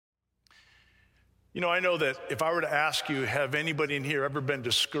You know, I know that if I were to ask you, have anybody in here ever been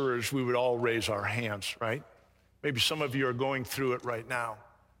discouraged, we would all raise our hands, right? Maybe some of you are going through it right now.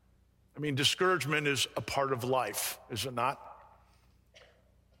 I mean, discouragement is a part of life, is it not?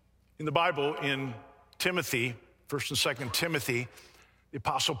 In the Bible, in Timothy, 1st and 2nd Timothy, the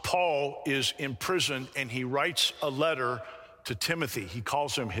Apostle Paul is imprisoned and he writes a letter to Timothy. He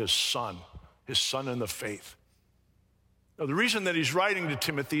calls him his son in the faith. Now, the reason that he's writing to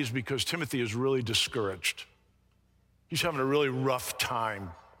Timothy is because Timothy is really discouraged. He's having a really rough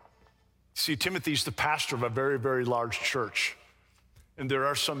time. See, Timothy's the pastor of a very, very large church. And there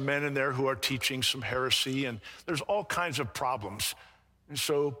are some men in there who are teaching some heresy, and there's all kinds of problems. And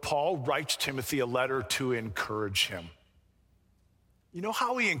so Paul writes Timothy a letter to encourage him. You know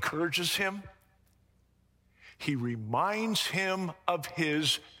how he encourages him? He reminds him of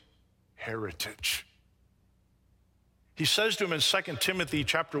his heritage. He says to him in 2 Timothy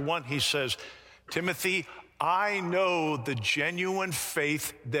chapter 1, he says, Timothy, I know the genuine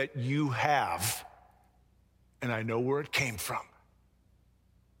faith that you have, and I know where it came from.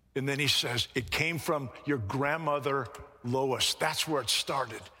 And then he says, it came from your grandmother, Lois. That's where it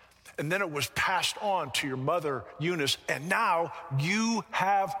started. And then it was passed on to your mother, Eunice, and now you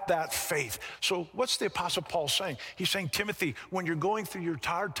have that faith. So what's the Apostle Paul saying? He's saying, Timothy, when you're going through your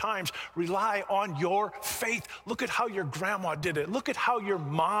hard times, rely on your faith. Look at how your grandma did it. Look at how your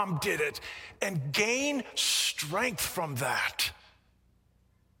mom did it, and gain strength from that.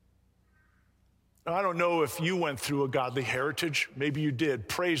 Now, I don't know if you went through a godly heritage. Maybe you did.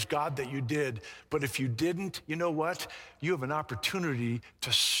 Praise God that you did. But if you didn't, you know what? You have an opportunity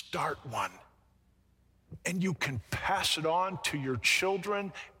to start one. And you can pass it on to your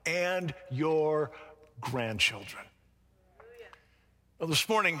children and your grandchildren. Well, this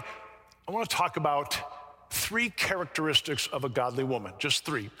morning, I want to talk about 3 characteristics of a godly woman, just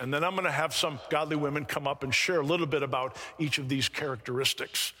 3. And then I'm going to have some godly women come up and share a little bit about each of these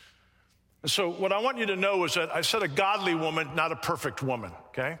characteristics. And so what I want you to know is that I said a godly woman, not a perfect woman,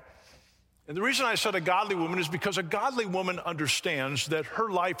 okay? And the reason I said a godly woman is because a godly woman understands that her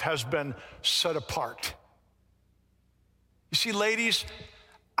life has been set apart. You see, ladies,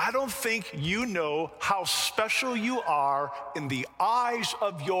 I don't think you know how special you are in the eyes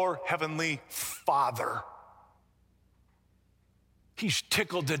of your heavenly Father. He's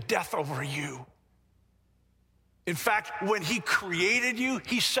tickled to death over you. In fact, when he created you,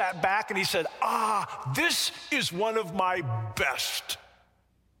 he sat back and he said, this is one of my best.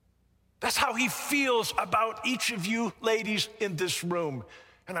 That's how he feels about each of you ladies in this room.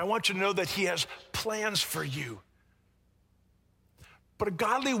 And I want you to know that he has plans for you. But a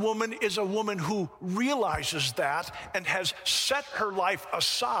godly woman is a woman who realizes that and has set her life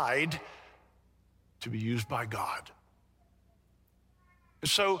aside to be used by God. And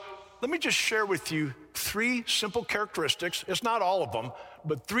so let me just share with you 3 simple characteristics. It's not all of them,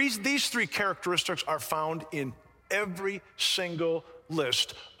 but these 3 characteristics are found in every single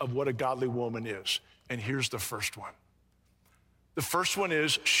list of what a godly woman is. And here's the first one. The first one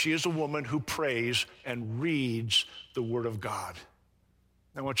is she is a woman who prays and reads the Word of God.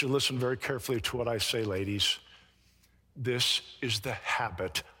 I want you to listen very carefully to what I say, ladies. This is the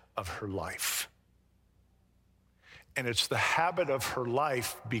habit of her life. And it's the habit of her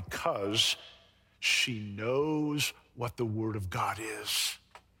life because she knows what the Word of God is.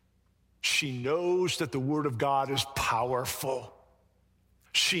 She knows that the Word of God is powerful.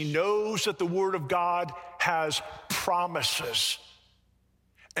 She knows that the Word of God has promises.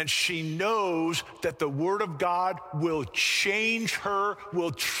 And she knows that the Word of God will change her,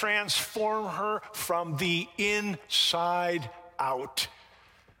 will transform her from the inside out.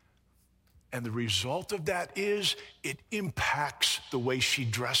 And the result of that is it impacts the way she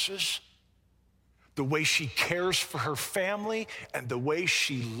dresses, the way she cares for her family, and the way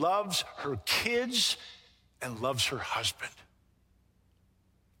she loves her kids and loves her husband.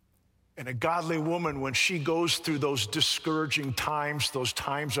 And a godly woman, when she goes through those discouraging times, those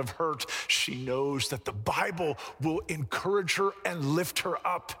times of hurt, she knows that the Bible will encourage her and lift her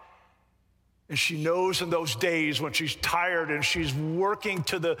up. And she knows in those days when she's tired and she's working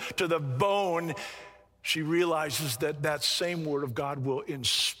to the bone, she realizes that that same Word of God will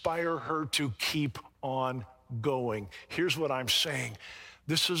inspire her to keep on going. Here's what I'm saying.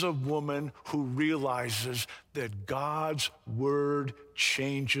 This is a woman who realizes that God's Word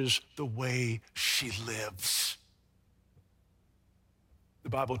changes the way she lives. The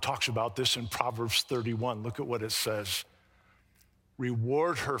Bible talks about this in Proverbs 31. Look at what it says.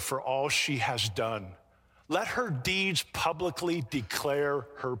 Reward her for all she has done. Let her deeds publicly declare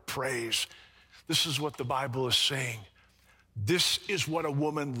her praise. This is what the Bible is saying. This is what a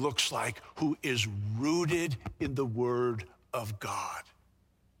woman looks like who is rooted in the Word of God.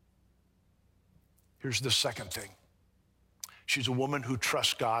 Here's the second thing. She's a woman who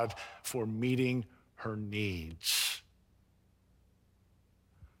trusts God for meeting her needs.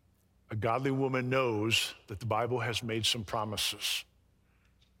 A godly woman knows that the Bible has made some promises.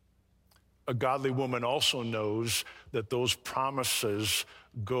 A godly woman also knows that those promises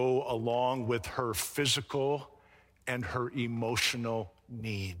go along with her physical and her emotional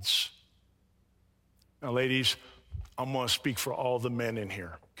needs. Now, ladies, I'm going to speak for all the men in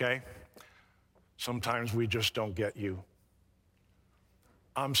here, okay? Sometimes we just don't get you.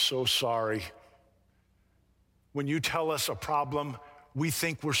 I'm so sorry. When you tell us a problem, we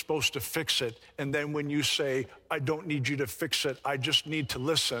think we're supposed to fix it. And then when you say, I don't need you to fix it, I just need to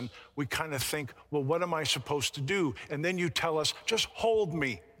listen, we kind of think, well, what am I supposed to do? And then you tell us, just hold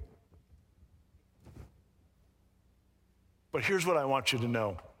me. But here's what I want you to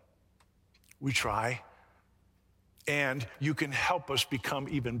know. We try, and you can help us become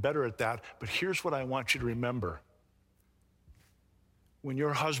even better at that. But here's what I want you to remember. When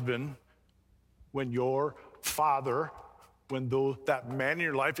your husband, when your father, when that man in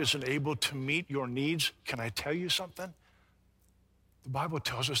your life isn't able to meet your needs, can I tell you something? The Bible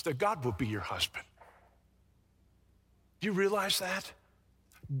tells us that God will be your husband. Do you realize that?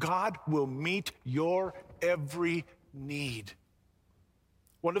 God will meet your every need.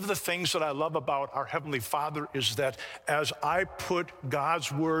 One of the things that I love about our Heavenly Father is that as I put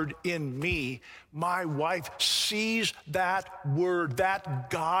God's word in me, my wife sees that word,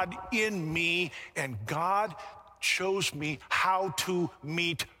 that God in me, and God shows me how to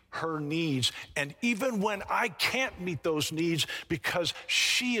meet her needs. And even when I can't meet those needs because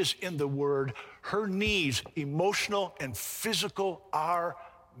she is in the word, her needs, emotional and physical, are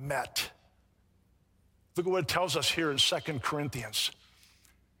met. Look at what it tells us here in 2 Corinthians.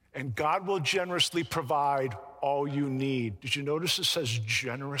 And God will generously provide all you need. Did you notice it says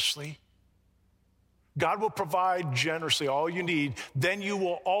generously? God will provide generously all you need. Then you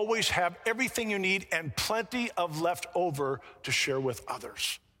will always have everything you need and plenty of left over to share with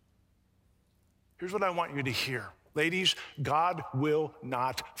others. Here's what I want you to hear. Ladies, God will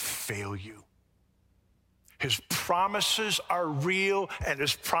not fail you. His promises are real and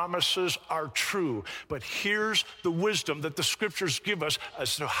his promises are true. But here's the wisdom that the scriptures give us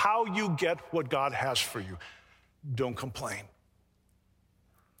as to how you get what God has for you. Don't complain.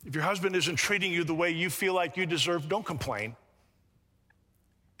 If your husband isn't treating you the way you feel like you deserve, don't complain.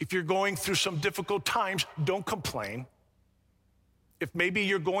 If you're going through some difficult times, don't complain. If maybe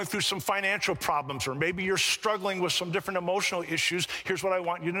you're going through some financial problems or maybe you're struggling with some different emotional issues, here's what I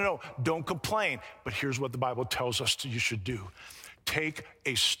want you to know. Don't complain. But here's what the Bible tells us you should do. Take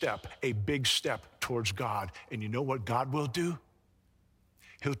a step, a big step towards God. And you know what God will do?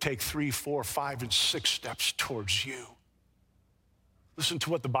 He'll take 3, 4, 5, and 6 steps towards you. Listen to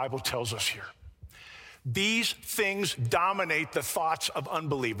what the Bible tells us here. These things dominate the thoughts of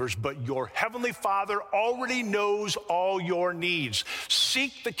unbelievers, but your heavenly Father already knows all your needs.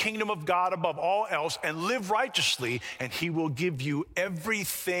 Seek the kingdom of God above all else and live righteously, and he will give you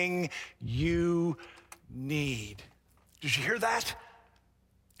everything you need. Did you hear that?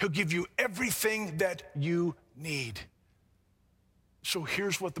 He'll give you everything that you need. So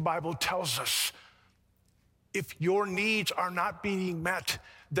here's what the Bible tells us. If your needs are not being met,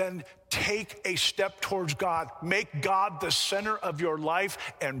 then take a step towards God. Make God the center of your life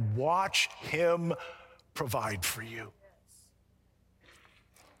and watch him provide for you.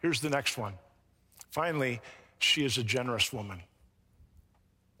 Here's the next one. Finally, she is a generous woman.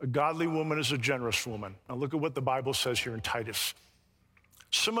 A godly woman is a generous woman. Now look at what the Bible says here in Titus.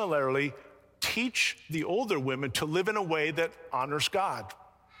 Similarly, teach the older women to live in a way that honors God.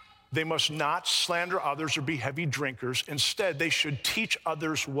 They must not slander others or be heavy drinkers. Instead, they should teach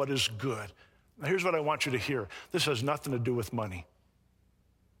others what is good. Now, here's what I want you to hear. This has nothing to do with money.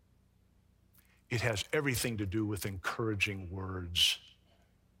 It has everything to do with encouraging words.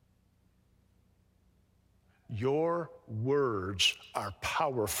 Your words are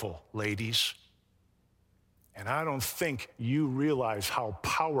powerful, ladies. And I don't think you realize how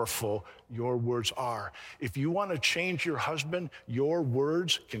powerful your words are. If you want to change your husband, your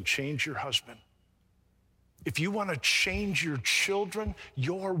words can change your husband. If you want to change your children,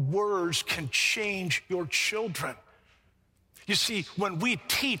 your words can change your children. You see, when we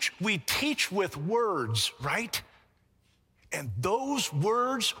teach with words, right? And those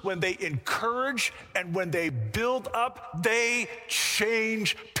words, when they encourage and when they build up, they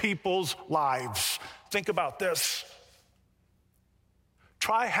change people's lives. Think about this.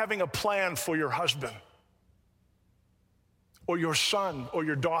 Try having a plan for your husband. or your son or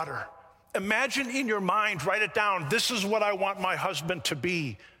your daughter. Imagine in your mind, write it down, this is what I want my husband to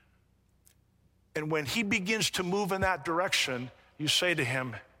be. And when he begins to move in that direction, you say to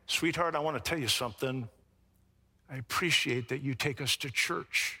him, sweetheart, I want to tell you something. I appreciate that you take us to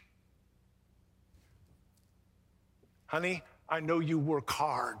church. Honey, I know you work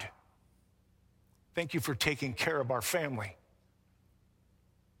hard. Thank you for taking care of our family.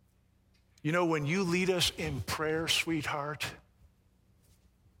 You know, when you lead us in prayer, sweetheart,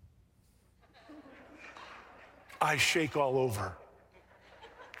 I shake all over.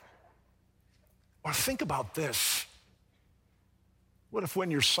 Or think about this. What if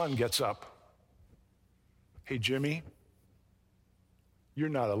when your son gets up, hey, Jimmy, you're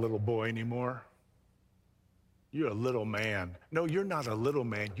not a little boy anymore. You're a little man. No, you're not a little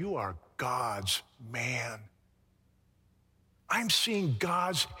man. You are God's man. I'm seeing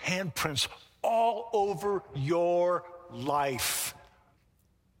God's handprints all over your life.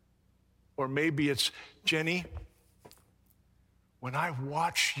 Or maybe it's, Jenny, when I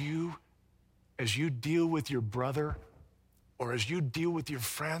watch you as you deal with your brother or as you deal with your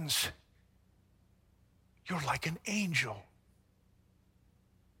friends, you're like an angel.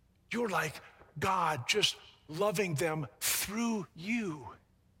 You're like God just loving them through you.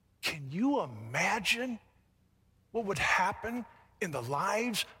 Can you imagine what would happen in the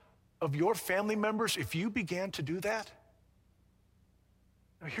lives of your family members if you began to do that?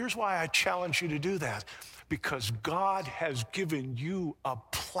 Now, here's why I challenge you to do that. Because God has given you a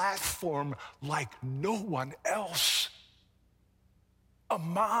platform like no one else. A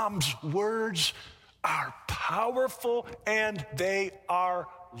mom's words are powerful and they are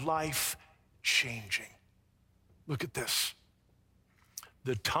life-changing. Look at this.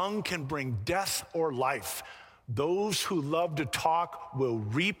 The tongue can bring death or life. Those who love to talk will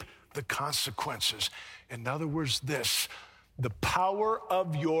reap the consequences. In other words, this, the power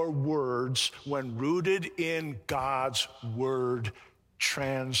of your words, when rooted in God's word,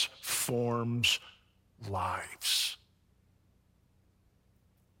 transforms lives.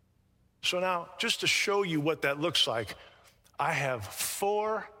 So now, just to show you what that looks like, I have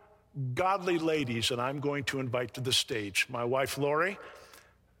 4 godly ladies that I'm going to invite to the stage. My wife, Lori,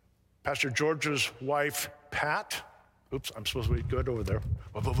 Pastor George's wife, Pat. Oops, I'm supposed to be good over there.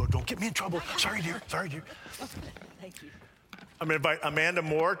 Whoa, don't get me in trouble. Sorry, dear. Thank you. I'm going to invite Amanda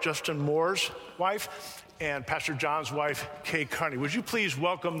Moore, Justin Moore's wife, and Pastor John's wife, Kay Carney. Would you please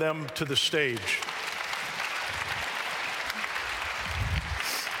welcome them to the stage?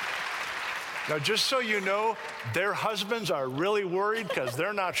 Now, just so you know, their husbands are really worried because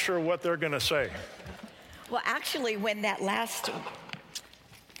they're not sure what they're going to say. Well, actually, when that last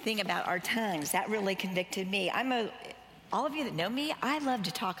thing about our tongues, that really convicted me. All of you that know me, I love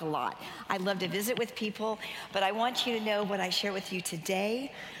to talk a lot. I love to visit with people, but I want you to know what I share with you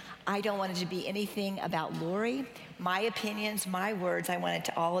today. I don't want it to be anything about Lori, my opinions, my words. I want it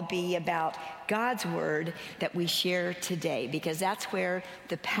to all be about God's word that we share today, because that's where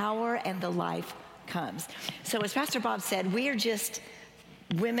the power and the life comes. So as Pastor Bob said, we are just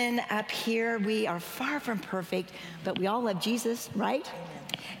women up here. We are far from perfect, but we all love Jesus, right?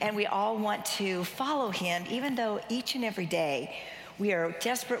 And we all want to follow him, even though each and every day we are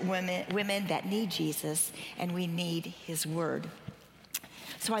desperate women that need Jesus, and we need his word.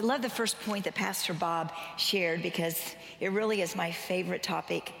 So I love the first point that Pastor Bob shared, because it really is my favorite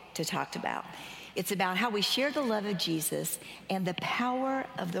topic to talk about. It's about how we share the love of Jesus and the power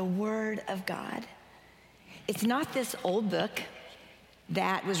of the word of God. It's not this old book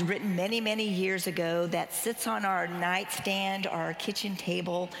that was written many, many years ago that sits on our nightstand or our kitchen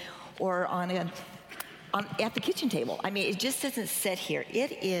table or at the kitchen table. I mean, it just doesn't sit here.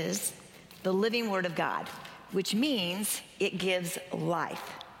 It is the living word of God, which means it gives life.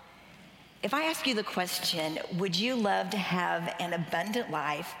 If I ask you the question, would you love to have an abundant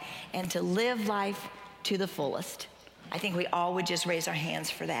life and to live life to the fullest? I think we all would just raise our hands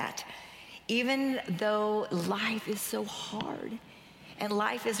for that. Even though life is so hard and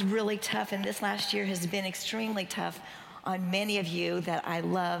life is really tough, and this last year has been extremely tough on many of you that I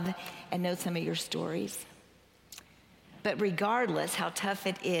love and know some of your stories. But regardless how tough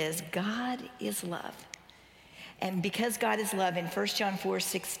it is, God is love. And because God is love, in 1 John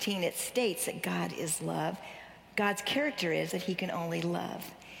 4:16, it states that God is love. God's character is that he can only love.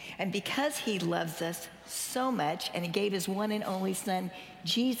 And because he loves us so much, and he gave his one and only son,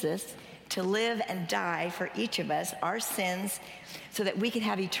 Jesus, to live and die for each of us, our sins, so that we can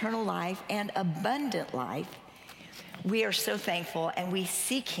have eternal life and abundant life, we are so thankful, and we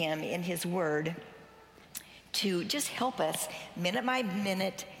seek him in his word to just help us minute by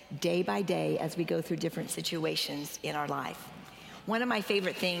minute, day by day, as we go through different situations in our life. One of my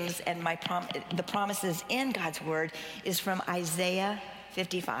favorite things and the promises in God's word is from Isaiah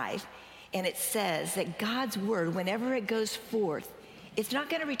 55. And it says that God's word, whenever it goes forth, it's not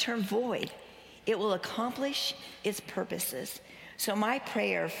going to return void. It will accomplish its purposes. So my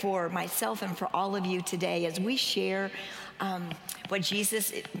prayer for myself and for all of you today as we share what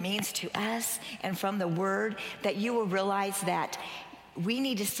Jesus means to us and from the word, that you will realize that we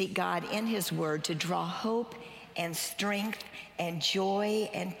need to seek God in his word to draw hope and strength and joy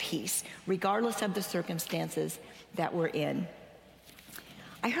and peace, regardless of the circumstances that we're in.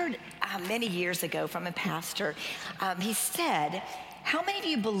 I heard many years ago from a pastor, he said, how many of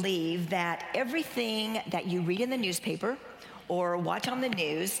you believe that everything that you read in the newspaper or watch on the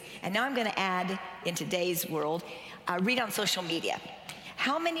news, and now I'm going to add in today's world, read on social media.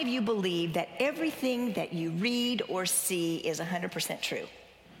 How many of you believe that everything that you read or see is 100% true?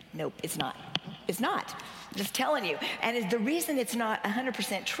 Nope, it's not. It's not. I'm just telling you. And the reason it's not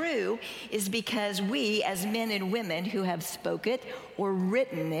 100% true is because we, as men and women who have spoken it or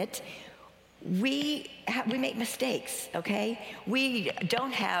written it, we make mistakes, okay? We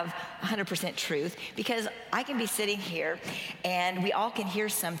don't have 100% truth, because I can be sitting here and we all can hear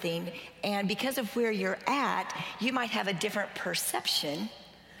something, and because of where you're at, you might have a different perception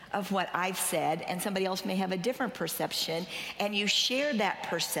of what I've said, and somebody else may have a different perception, and you share that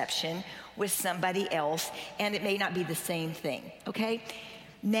perception with somebody else, and it may not be the same thing, okay?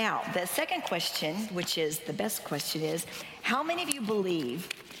 Now, the second question, which is the best question, is how many of you believe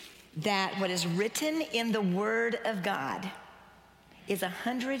that what is written in the Word of God is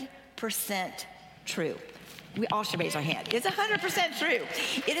 100% true? We all should raise our hand. It's 100% true.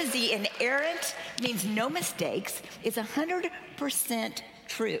 It is the inerrant, means no mistakes. It's 100%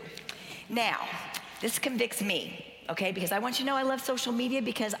 true. Now, this convicts me, okay? Because I want you to know I love social media,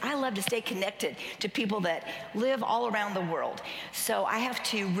 because I love to stay connected to people that live all around the world. So I have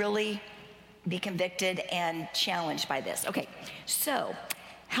to really be convicted and challenged by this. Okay, so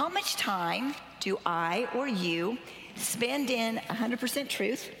how much time do I or you spend in 100%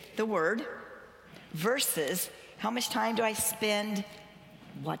 truth, the word, versus how much time do I spend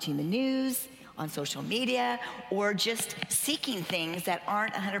watching the news, on social media, or just seeking things that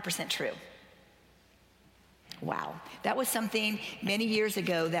aren't 100% true? Wow, that was something many years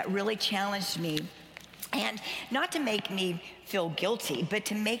ago that really challenged me. And not to make me feel guilty, but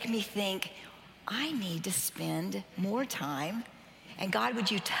to make me think, I need to spend more time. And God, would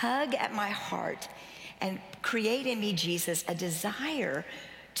you tug at my heart and create in me, Jesus, a desire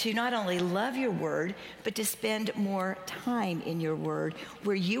to not only love your word, but to spend more time in your word,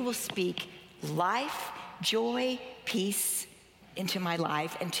 where you will speak life, joy, peace into my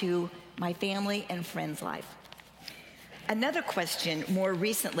life and to my family and friends' life. Another question more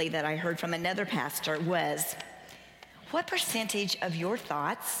recently that I heard from another pastor was, what percentage of your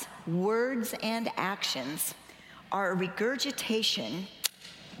thoughts, words, and actions are a regurgitation,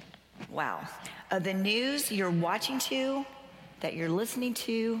 of the news you're watching to, that you're listening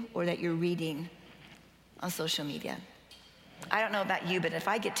to, or that you're reading on social media? I don't know about you, but if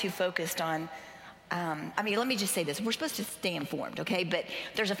I get too focused on, let me just say this. We're supposed to stay informed, okay? But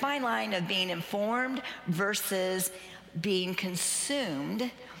there's a fine line of being informed versus being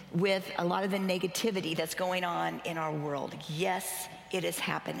consumed with a lot of the negativity that's going on in our world. Yes, it is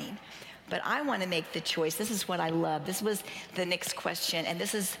happening. But I want to make the choice. This is what I love. This was the next question, and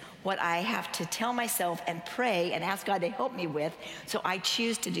this is what I have to tell myself and pray and ask God to help me with. So I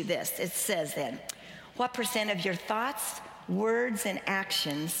choose to do this. It says then, what percent of your thoughts, words, and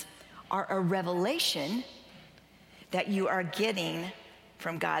actions are a revelation that you are getting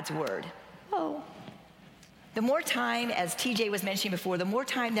from God's word? Oh. The more time, as TJ was mentioning before, the more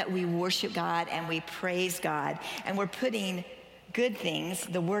time that we worship God and we praise God, and we're putting good things,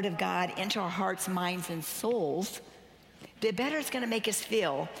 the word of God, into our hearts, minds, and souls, the better it's going to make us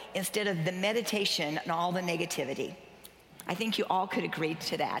feel, instead of the meditation and all the negativity. I think you all could agree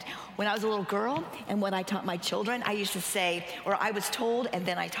to that. When I was a little girl and when I taught my children, I used to say, or I was told, and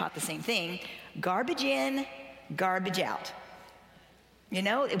then I taught the same thing, garbage in, garbage out. You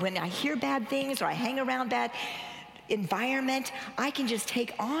know, when I hear bad things or I hang around bad environment, I can just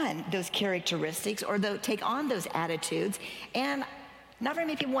take on those characteristics or take on those attitudes, and not very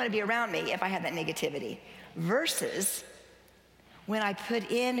many people want to be around me if I have that negativity. Versus when I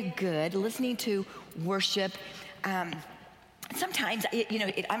put in good, listening to worship, sometimes, I'm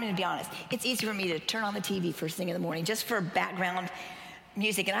going to be honest, it's easy for me to turn on the TV first thing in the morning just for background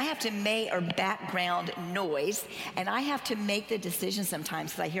music, and I have to make, or background noise, and I have to make the decision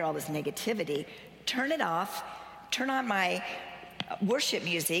sometimes, because I hear all this negativity, turn it off, turn on my worship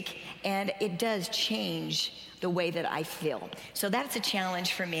music, and it does change the way that I feel. So that's a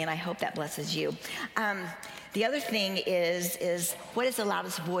challenge for me, and I hope that blesses you. The other thing is what is the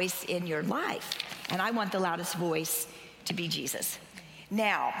loudest voice in your life? And I want the loudest voice to be Jesus.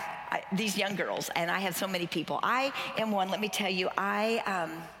 Now, these young girls, and I have so many people. I am one, let me tell you, I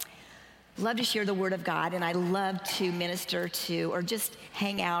love to share the word of God, and I love to minister to or just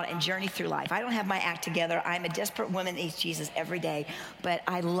hang out and journey through life. I don't have my act together. I'm a desperate woman that needs Jesus every day, but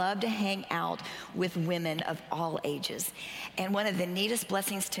I love to hang out with women of all ages. And one of the neatest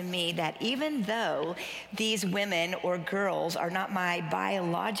blessings to me that even though these women or girls are not my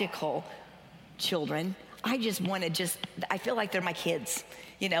biological children, I feel like they're my kids,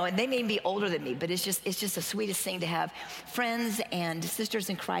 and they may be older than me, but it's just the sweetest thing to have friends and sisters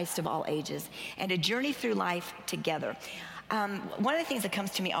in Christ of all ages and to journey through life together. One of the things that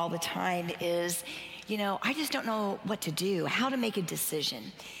comes to me all the time is, I just don't know what to do, how to make a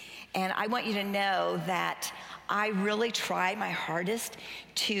decision. And I want you to know that I really try my hardest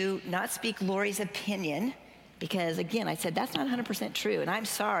to not speak Lori's opinion, because again, I said, that's not 100% true. And I'm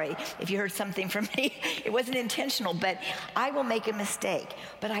sorry if you heard something from me. It wasn't intentional, but I will make a mistake.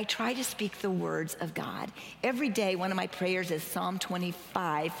 But I try to speak the words of God. Every day, one of my prayers is Psalm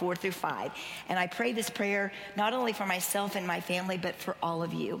 25, 4-5. And I pray this prayer not only for myself and my family, but for all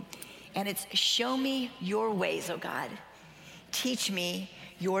of you. And it's, show me your ways, O God. Teach me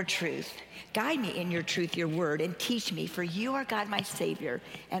your truth. Guide me in your truth, your word, and teach me, for you are God, my Savior,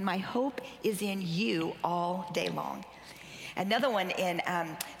 and my hope is in you all day long. Another one in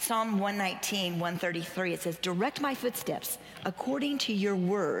Psalm 119, 133, it says, direct my footsteps according to your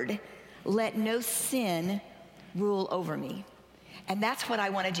word. Let no sin rule over me. And that's what I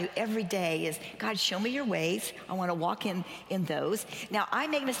want to do every day is, God, show me your ways. I want to walk in those. Now, I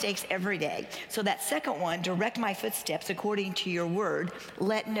make mistakes every day. So that second one, direct my footsteps according to your word.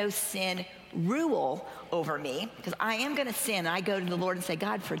 Let no sin rule over me, because I am going to sin. I go to the Lord and say,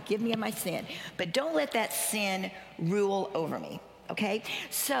 God, forgive me of my sin. But don't let that sin rule over me. Okay?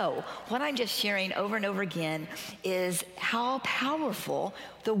 So what I'm just sharing over and over again is how powerful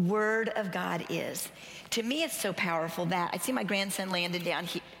the word of God is. To me, it's so powerful that I see my grandson Landon down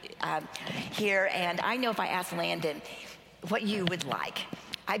here, and I know if I asked Landon what you would like,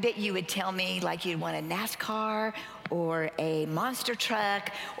 I bet you would tell me like you'd want a NASCAR or a monster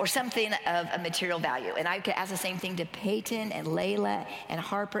truck or something of a material value. And I could ask the same thing to Peyton and Layla and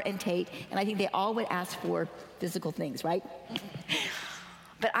Harper and Tate, and I think they all would ask for physical things, right?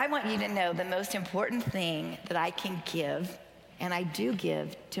 But I want you to know the most important thing that I can give, and I do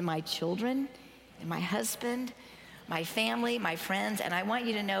give to my children and my husband, my family, my friends, and I want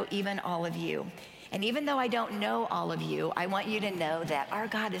you to know even all of you. And even though I don't know all of you, I want you to know that our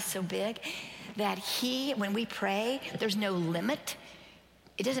God is so big that when we pray, there's no limit.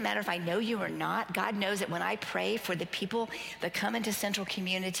 It doesn't matter if I know you or not. God knows that when I pray for the people that come into Central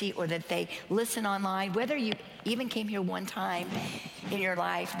Community or that they listen online, whether you even came here one time in your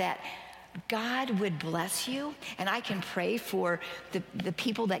life, that God would bless you, and I can pray for the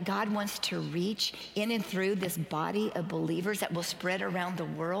people that God wants to reach in and through this body of believers that will spread around the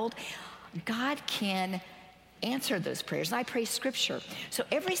world. God can answer those prayers, and I pray scripture. So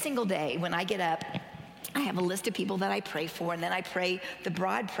every single day when I get up, I have a list of people that I pray for, and then I pray the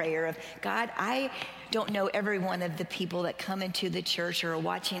broad prayer of, God, I don't know every one of the people that come into the church or are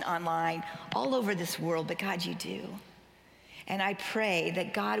watching online all over this world, but God, you do. And I pray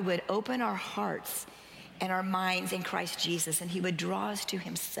that God would open our hearts and our minds in Christ Jesus, and he would draw us to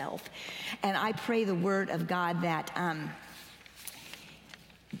himself. And I pray the word of God that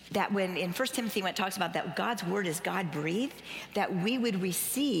when in 1 Timothy, when it talks about that God's word is God-breathed, that we would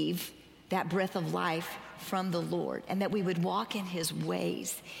receive that breath of life from the Lord, and that we would walk in his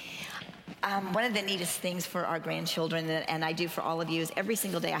ways. One of the neatest things for our grandchildren, and I do for all of you, is every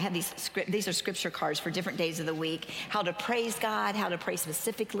single day I have these are scripture cards for different days of the week, how to praise God, how to pray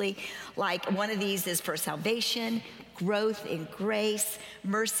specifically. Like one of these is for salvation, growth in grace,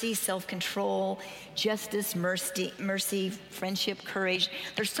 mercy, self-control, justice, mercy, friendship, courage.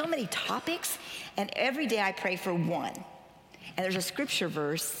 There's so many topics, and every day I pray for one. And there's a scripture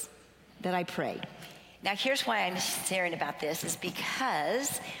verse that I pray. Now here's why I'm sharing about this, is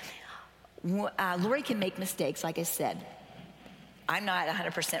because Lori can make mistakes, like I said. I'm not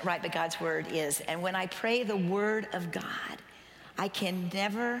 100% right, but God's word is. And when I pray the word of God, I can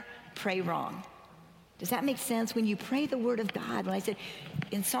never pray wrong. Does that make sense? When you pray the word of God, when I said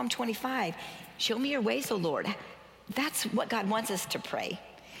in Psalm 25, show me your ways, O Lord, that's what God wants us to pray.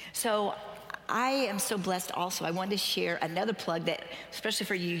 So I am so blessed also. I wanted to share another plug that, especially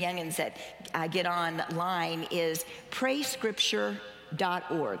for you youngins that get online, is pray scripture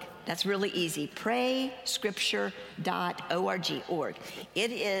That's really easy. prayscripture.org.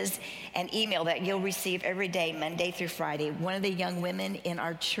 It is an email that you'll receive every day, Monday through Friday. One of the young women in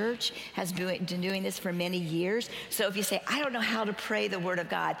our church has been doing this for many years. So if you say, I don't know how to pray the Word of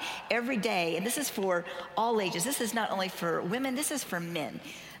God, every day, and this is for all ages. This is not only for women, this is for men.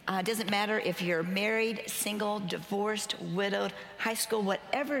 It doesn't matter if you're married, single, divorced, widowed, high school,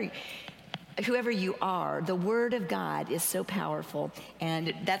 whoever you are, the Word of God is so powerful,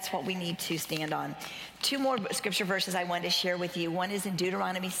 and that's what we need to stand on. Two more scripture verses I wanted to share with you. One is in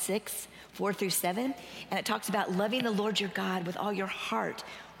Deuteronomy 6:4-7, and it talks about loving the Lord your God with all your heart,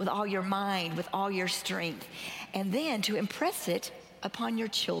 with all your mind, with all your strength, and then to impress it upon your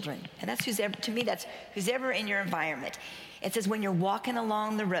children. And that's who's ever in your environment. It says when you're walking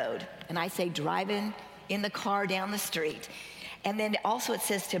along the road, and I say driving in the car down the street. And then also it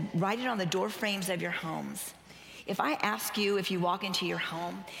says to write it on the door frames of your homes. If I ask you, if you walk into your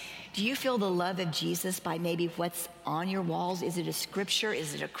home, do you feel the love of Jesus by maybe what's on your walls? Is it a scripture?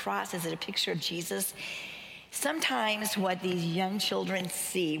 Is it a cross? Is it a picture of Jesus? Sometimes what these young children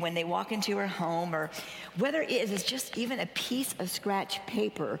see when they walk into our home, or whether it is just even a piece of scratch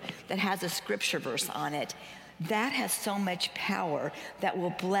paper that has a scripture verse on it, that has so much power that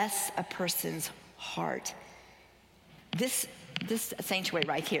will bless a person's heart. This sanctuary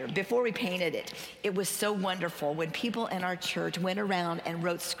right here, before we painted it, it was so wonderful when people in our church went around and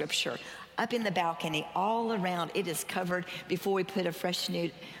wrote scripture up in the balcony, all around. It is covered before we put a fresh new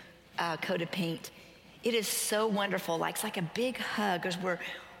coat of paint. It is so wonderful. It's like a big hug, because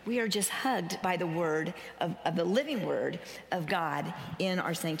we are just hugged by the word of the living word of God in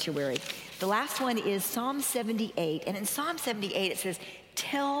our sanctuary. The last one is Psalm 78. And in Psalm 78, it says,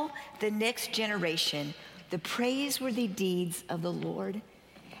 tell the next generation the praiseworthy deeds of the Lord.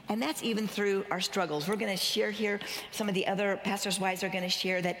 And that's even through our struggles. We're going to share here, some of the other pastors' wives are going to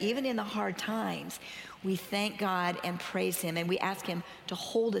share that even in the hard times, we thank God and praise him, and we ask him to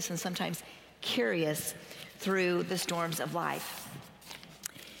hold us and sometimes carry us through the storms of life.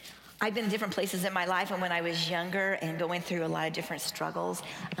 I've been in different places in my life, and when I was younger and going through a lot of different struggles,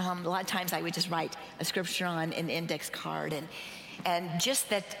 a lot of times I would just write a scripture on an index card, and just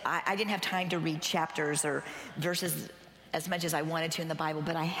that I didn't have time to read chapters or verses as much as I wanted to in the Bible,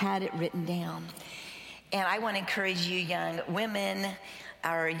 but I had it written down. And I want to encourage you young women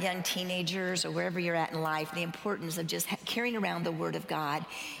or young teenagers or wherever you're at in life, the importance of just carrying around the Word of God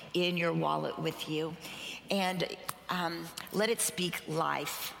in your wallet with you, and let it speak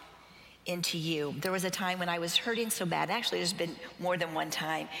life into you. There was a time when I was hurting so bad. Actually, there's been more than one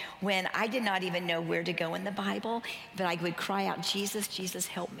time when I did not even know where to go in the Bible, but I would cry out, Jesus, Jesus,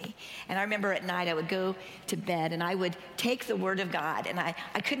 help me. And I remember at night I would go to bed and I would take the Word of God, and I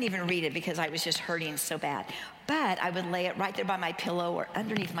couldn't even read it because I was just hurting so bad. But I would lay it right there by my pillow or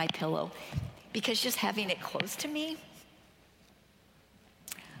underneath my pillow, because just having it close to me,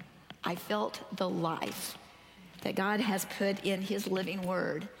 I felt the life that God has put in his living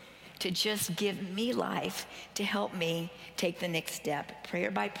word to just give me life, to help me take the next step,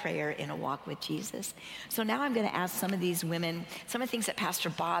 prayer by prayer, in a walk with Jesus. So now I'm going to ask some of these women, some of the things that Pastor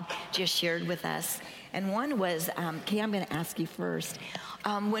Bob just shared with us. And one was, Kay, I'm going to ask you first.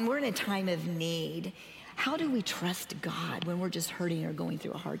 When we're in a time of need, how do we trust God when we're just hurting or going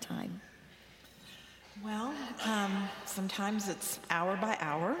through a hard time? Well, sometimes it's hour by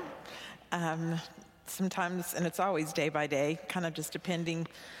hour. Sometimes, and it's always day by day, kind of just depending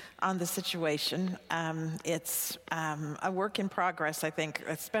on the situation. It's a work in progress, I think,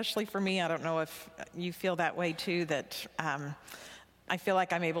 especially for me. I don't know if you feel that way too, that I feel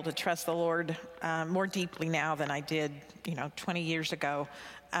like I'm able to trust the Lord more deeply now than I did, 20 years ago,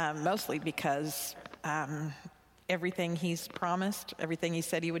 mostly because everything he's promised, everything he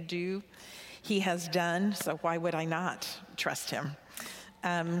said he would do, he has done, so why would I not trust him?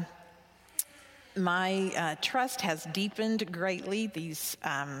 My trust has deepened greatly these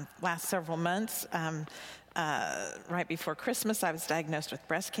last several months. Right before Christmas, I was diagnosed with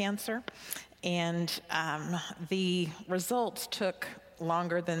breast cancer, and the results took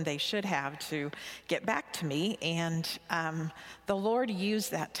longer than they should have to get back to me, and the Lord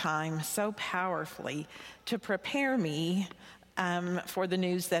used that time so powerfully to prepare me for the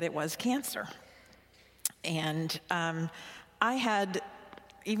news that it was cancer. And I had,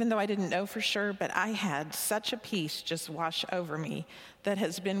 even though I didn't know for sure, but I had such a peace just wash over me that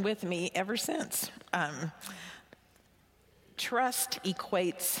has been with me ever since. Trust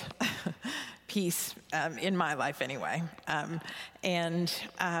equates peace in my life anyway.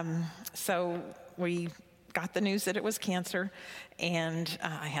 So we got the news that it was cancer, and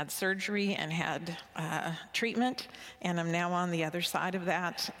I had surgery and had treatment, and I'm now on the other side of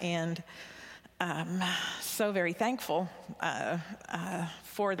that, and so very thankful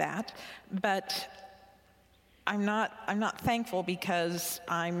for that. But I'm not thankful because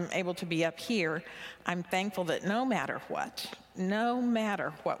I'm able to be up here. I'm thankful that no matter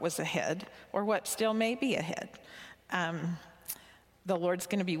what was ahead or what still may be ahead, the Lord's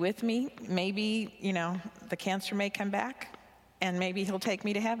going to be with me. Maybe, the cancer may come back, and maybe he'll take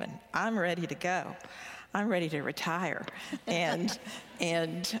me to heaven. I'm ready to go. I'm ready to retire and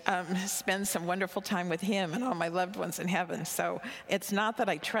spend some wonderful time with him and all my loved ones in heaven. So it's not that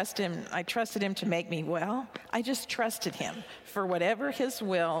I trust him. I trusted him to make me well. I just trusted him for whatever his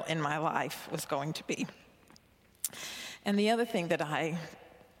will in my life was going to be. And the other thing that I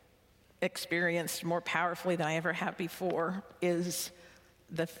experienced more powerfully than I ever have before is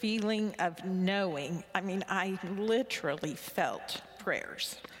the feeling of knowing. I mean, I literally felt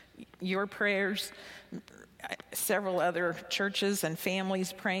prayers. Your prayers, several other churches and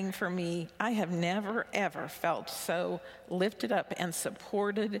families praying for me. I have never, ever felt so lifted up and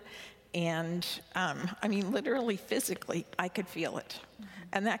supported. And literally, physically, I could feel it.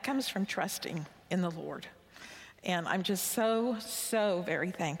 And that comes from trusting in the Lord. And I'm just so, so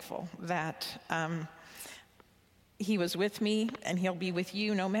very thankful that he was with me, and he'll be with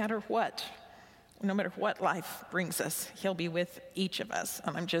you no matter what. No matter what life brings us, he'll be with each of us.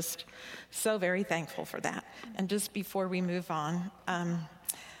 And I'm just so very thankful for that. And just before we move on,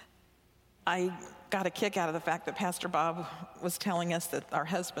 I got a kick out of the fact that Pastor Bob was telling us that our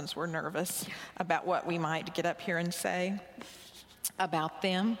husbands were nervous about what we might get up here and say about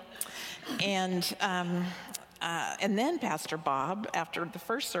them. And then Pastor Bob, after the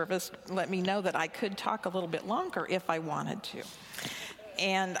first service, let me know that I could talk a little bit longer if I wanted to.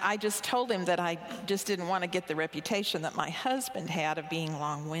 And I just told him that I just didn't want to get the reputation that my husband had of being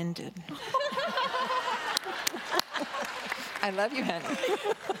long-winded. I love you, honey.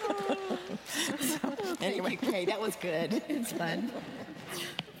 Anyway, okay, that was good. It's fun.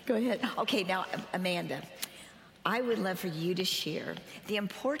 Go ahead. Okay, now, Amanda, I would love for you to share the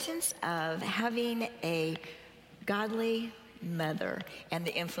importance of having a godly mother and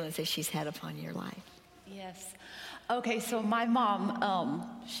the influence that she's had upon your life. Yes. Okay, so my mom,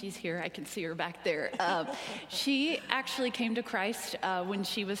 she's here, I can see her back there. She actually came to Christ when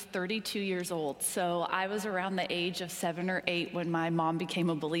she was 32 years old. So I was around the age of 7 or 8 when my mom became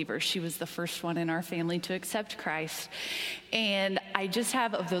a believer. She was the first one in our family to accept Christ. And I just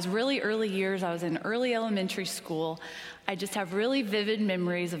have, of those really early years, I was in early elementary school, I just have really vivid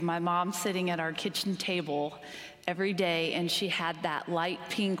memories of my mom sitting at our kitchen table every day, and she had that light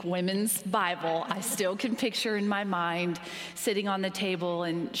pink women's Bible. I still can picture in my mind sitting on the table,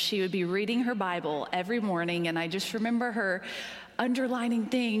 and she would be reading her Bible every morning, and I just remember her underlining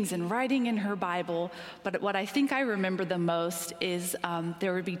things and writing in her Bible. But what I think I remember the most is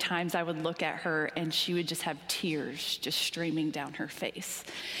there would be times I would look at her and she would just have tears just streaming down her face.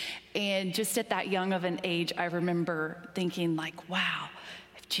 And just at that young of an age, I remember thinking like, wow,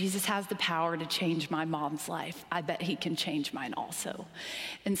 Jesus has the power to change my mom's life. I bet he can change mine also.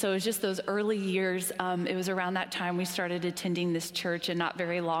 And so it was just those early years. It was around that time we started attending this church, and not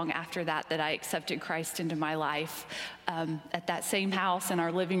very long after that I accepted Christ into my life. At that same house in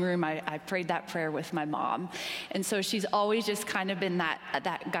our living room, I prayed that prayer with my mom. And so she's always just kind of been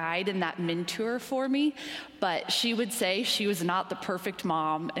that guide and that mentor for me. But she would say she was not the perfect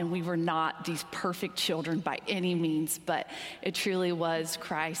mom, and we were not these perfect children by any means, but it truly was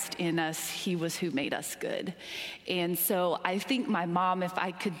Christ in us. He was who made us good. And so I think my mom, if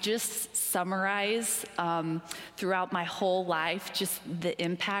I could just summarize throughout my whole life, just the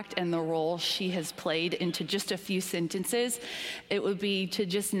impact and the role she has played into just a few sentences, it would be to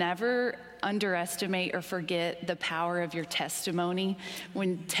just never underestimate or forget the power of your testimony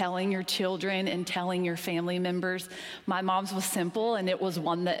when telling your children and telling your family members. My mom's was simple, and it was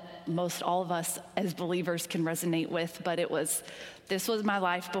one that most all of us as believers can resonate with, but this was my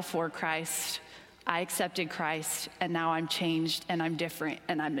life before Christ. I accepted Christ, and now I'm changed, and I'm different,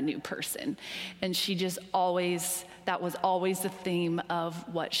 and I'm a new person. And she just that was always the theme of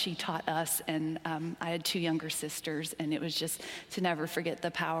what she taught us. And I had 2 younger sisters, and it was just to never forget the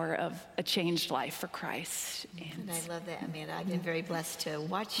power of a changed life for Christ. And I love that, Amanda. I've been very blessed to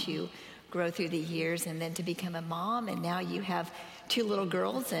watch you grow through the years, and then to become a mom, and now you have 2 little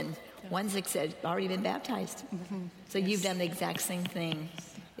girls, and one's already been baptized. Mm-hmm. So yes. You've done the exact same thing.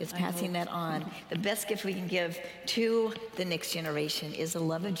 Is passing that on. The best gift we can give to the next generation is the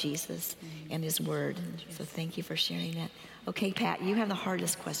love of Jesus and his word. So thank you for sharing that. Okay, Pat, you have the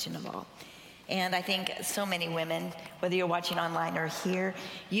hardest question of all. And I think so many women, whether you're watching online or here,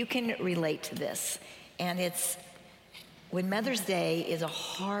 you can relate to this. And it's when Mother's Day is a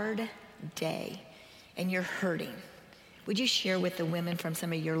hard day and you're hurting. Would you share with the women from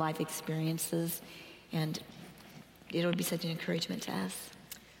some of your life experiences? And it would be such an encouragement to us.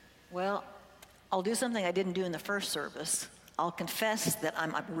 Well, I'll do something I didn't do in the first service. I'll confess that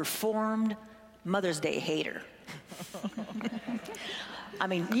I'm a reformed Mother's Day hater. I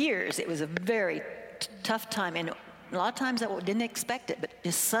mean, years, it was a very tough time. And a lot of times I didn't expect it, but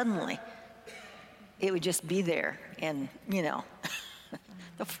just suddenly it would just be there. And, you know,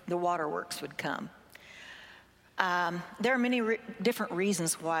 the waterworks would come. There are many different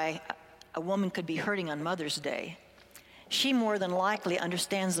reasons why a woman could be hurting on Mother's Day. She more than likely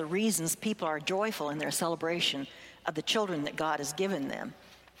understands the reasons people are joyful in their celebration of the children that God has given them.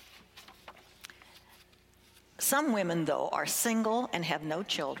 Some women, though, are single and have no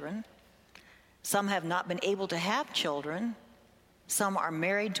children. Some have not been able to have children. Some are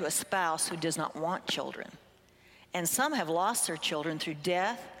married to a spouse who does not want children. And some have lost their children through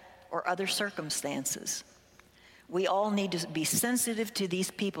death or other circumstances. We all need to be sensitive to these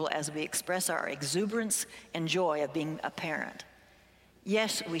people as we express our exuberance and joy of being a parent.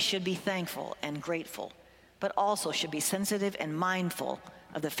 Yes, we should be thankful and grateful, but also should be sensitive and mindful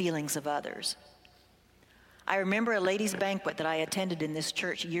of the feelings of others. I remember a ladies' banquet that I attended in this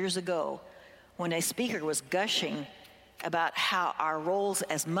church years ago when a speaker was gushing about how our roles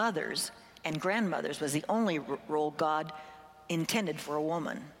as mothers and grandmothers was the only role God intended for a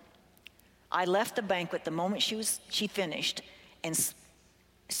woman. I left the banquet the moment she finished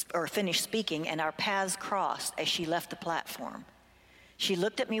finished speaking, and our paths crossed as she left the platform. She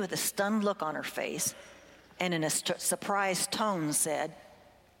looked at me with a stunned look on her face, and in a surprised tone said,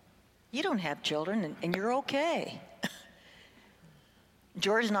 "You don't have children, and you're okay."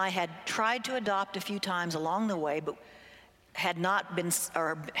 George and I had tried to adopt a few times along the way, but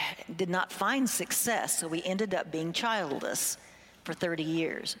did not find success, so we ended up being childless for 30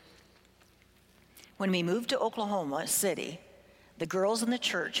 years. When we moved to Oklahoma City, the girls in the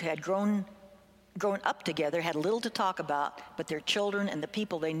church had grown up together, had little to talk about but their children and the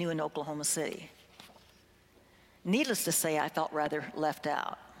people they knew in Oklahoma City. Needless to say, I felt rather left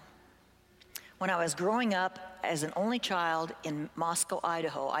out. When I was growing up as an only child in Moscow,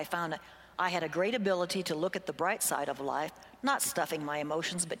 Idaho, I found I had a great ability to look at the bright side of life, not stuffing my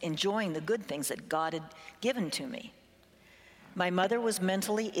emotions, but enjoying the good things that God had given to me. My mother was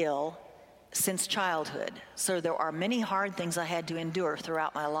mentally ill since childhood, so there are many hard things I had to endure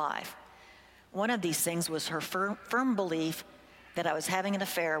throughout my life. One of these things was her firm belief that I was having an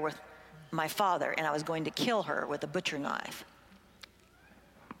affair with my father and I was going to kill her with a butcher knife.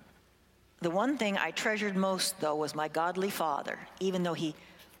 The one thing I treasured most, though, was my godly father. Even though he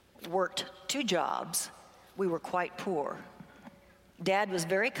worked 2 jobs, we were quite poor. Dad was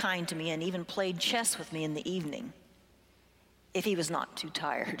very kind to me and even played chess with me in the evening, if he was not too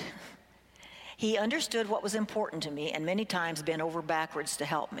tired. He understood what was important to me and many times bent over backwards to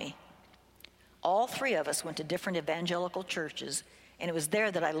help me. All 3 of us went to different evangelical churches, and it was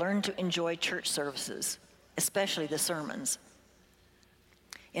there that I learned to enjoy church services, especially the sermons.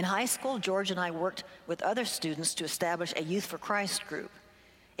 In high school, George and I worked with other students to establish a Youth for Christ group.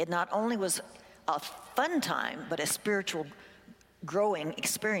 It not only was a fun time, but a spiritual growing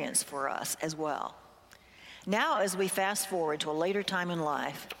experience for us as well. Now, as we fast forward to a later time in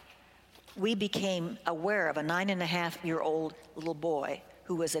life, we became aware of a 9.5-year-old little boy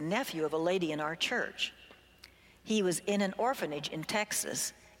who was a nephew of a lady in our church. He was in an orphanage in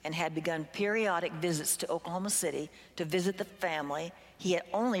Texas and had begun periodic visits to Oklahoma City to visit the family he had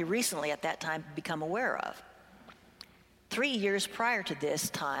only recently at that time become aware of. 3 years prior to this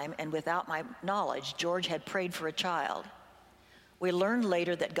time, and without my knowledge, George had prayed for a child. We learned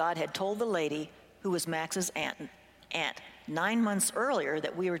later that God had told the lady, who was Max's aunt 9 months earlier,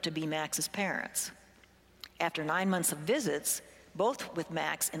 that we were to be Max's parents. After 9 months of visits, both with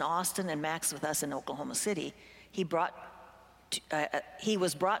Max in Austin and Max with us in Oklahoma City, he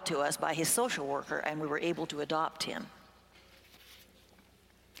was brought to us by his social worker, and we were able to adopt him.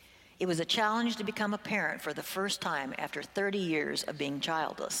 It was a challenge to become a parent for the first time after 30 years of being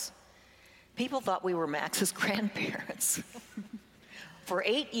childless. People thought we were Max's grandparents. For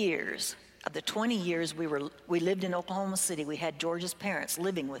 8 years of the 20 years we lived in Oklahoma City, we had George's parents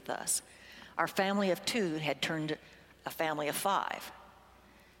living with us. Our family of 2 had turned a family of 5.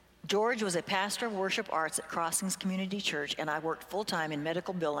 George was a pastor of worship arts at Crossings Community Church, and I worked full-time in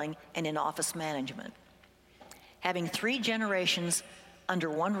medical billing and in office management. Having 3 generations under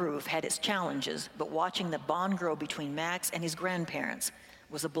one roof had its challenges, but watching the bond grow between Max and his grandparents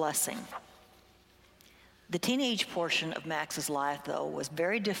was a blessing. The teenage portion of Max's life, though, was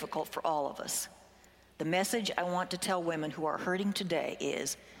very difficult for all of us. The message I want to tell women who are hurting today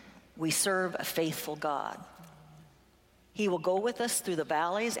is, we serve a faithful God. He will go with us through the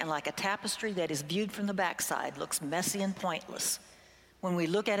valleys, and like a tapestry that is viewed from the backside looks messy and pointless, when we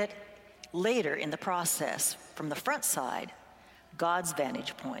look at it later in the process from the front side, God's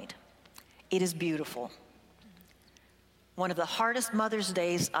vantage point, it is beautiful. One of the hardest Mother's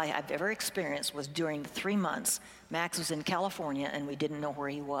Days I have ever experienced was during the 3 months Max was in California and we didn't know where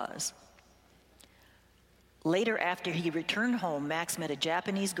he was. Later, after he returned home, Max met a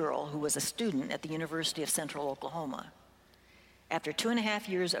Japanese girl who was a student at the University of Central Oklahoma. After 2.5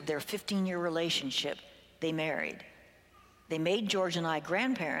 years of their 15-year relationship, they married. They made George and I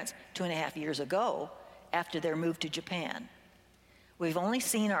grandparents 2.5 years ago after their move to Japan. We've only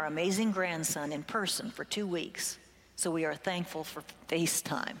seen our amazing grandson in person for 2 weeks, so we are thankful for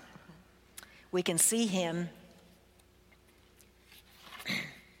FaceTime. We can see him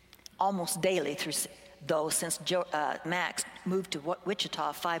almost daily since Max moved to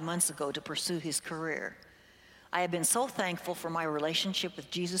Wichita 5 months ago to pursue his career. I have been so thankful for my relationship with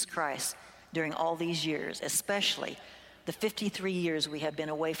Jesus Christ during all these years, especially the 53 years we have been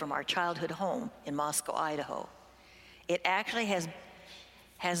away from our childhood home in Moscow, Idaho. It actually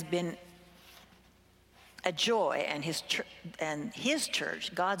has been a joy, and his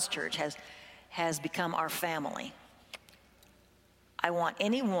church, God's church, has become our family. I want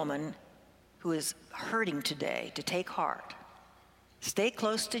any woman who is hurting today to take heart. Stay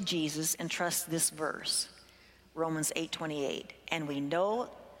close to Jesus and trust this verse, Romans 8:28. And we know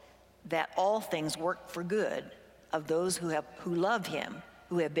that all things work for good of those who love him,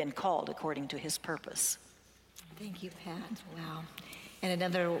 who have been called according to his purpose. Thank you, Pat. Wow. And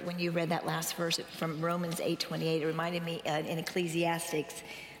another, when you read that last verse from Romans 8:28, it reminded me in Ecclesiastics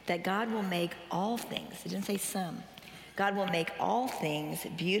that God will make all things, it didn't say some, God will make all things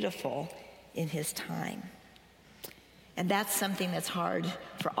beautiful in his time. And that's something that's hard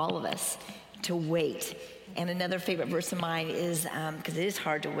for all of us, to wait. And another favorite verse of mine is, because it is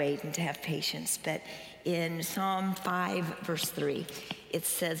hard to wait and to have patience, but in Psalm 5, verse 3, it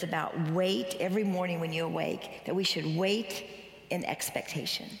says about wait every morning when you awake, that we should wait in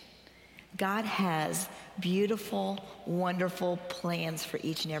expectation. God has beautiful, wonderful plans for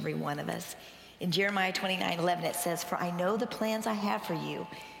each and every one of us. In Jeremiah 29:11, it says, "For I know the plans I have for you,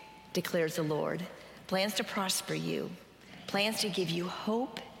 declares the Lord, plans to prosper you, plans to give you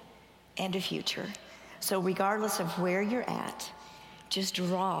hope and a future." So regardless of where you're at, just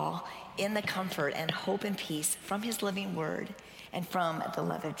draw in the comfort and hope and peace from his living word and from the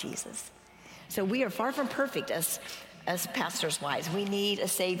love of Jesus. So we are far from perfect as pastors' wives. We need a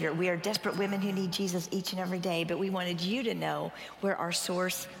Savior. We are desperate women who need Jesus each and every day, but we wanted you to know where our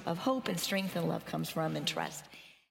source of hope and strength and love comes from and trust.